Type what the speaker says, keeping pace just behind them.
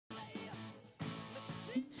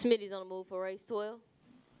Smitty's on the move for race 12.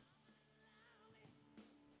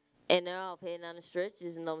 And they're off heading down the stretch.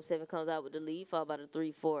 This is number 7 comes out with the lead, followed by the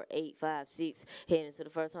 3, 4, 8, 5, 6. Heading into the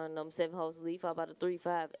first turn, number 7 holds the lead, followed by the 3,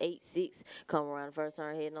 5, 8, 6. Come around the first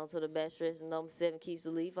turn, heading on to the back stretch. And number 7 keeps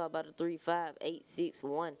the lead, followed by the 3, 5, 8, 6,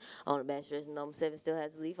 1. On the back stretch, number 7 still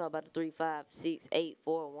has the lead, followed by the 3, 5, 6, 8,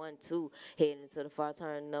 4, 1, 2. Heading into the far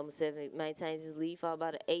turn, number 7 maintains his lead, followed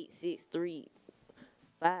by the 8, 6, 3,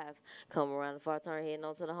 5. Come around the far turn, heading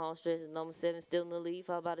onto the home stretch. Number 7 still in the lead,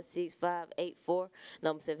 followed by the 6, 5, 8, 4.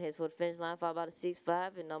 Number 7 heads for the finish line, followed by the 6,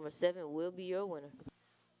 5. And number 7 will be your winner.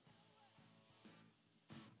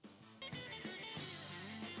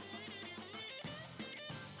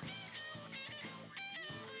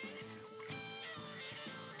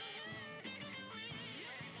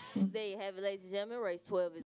 There you have it, ladies and gentlemen. Race 12 is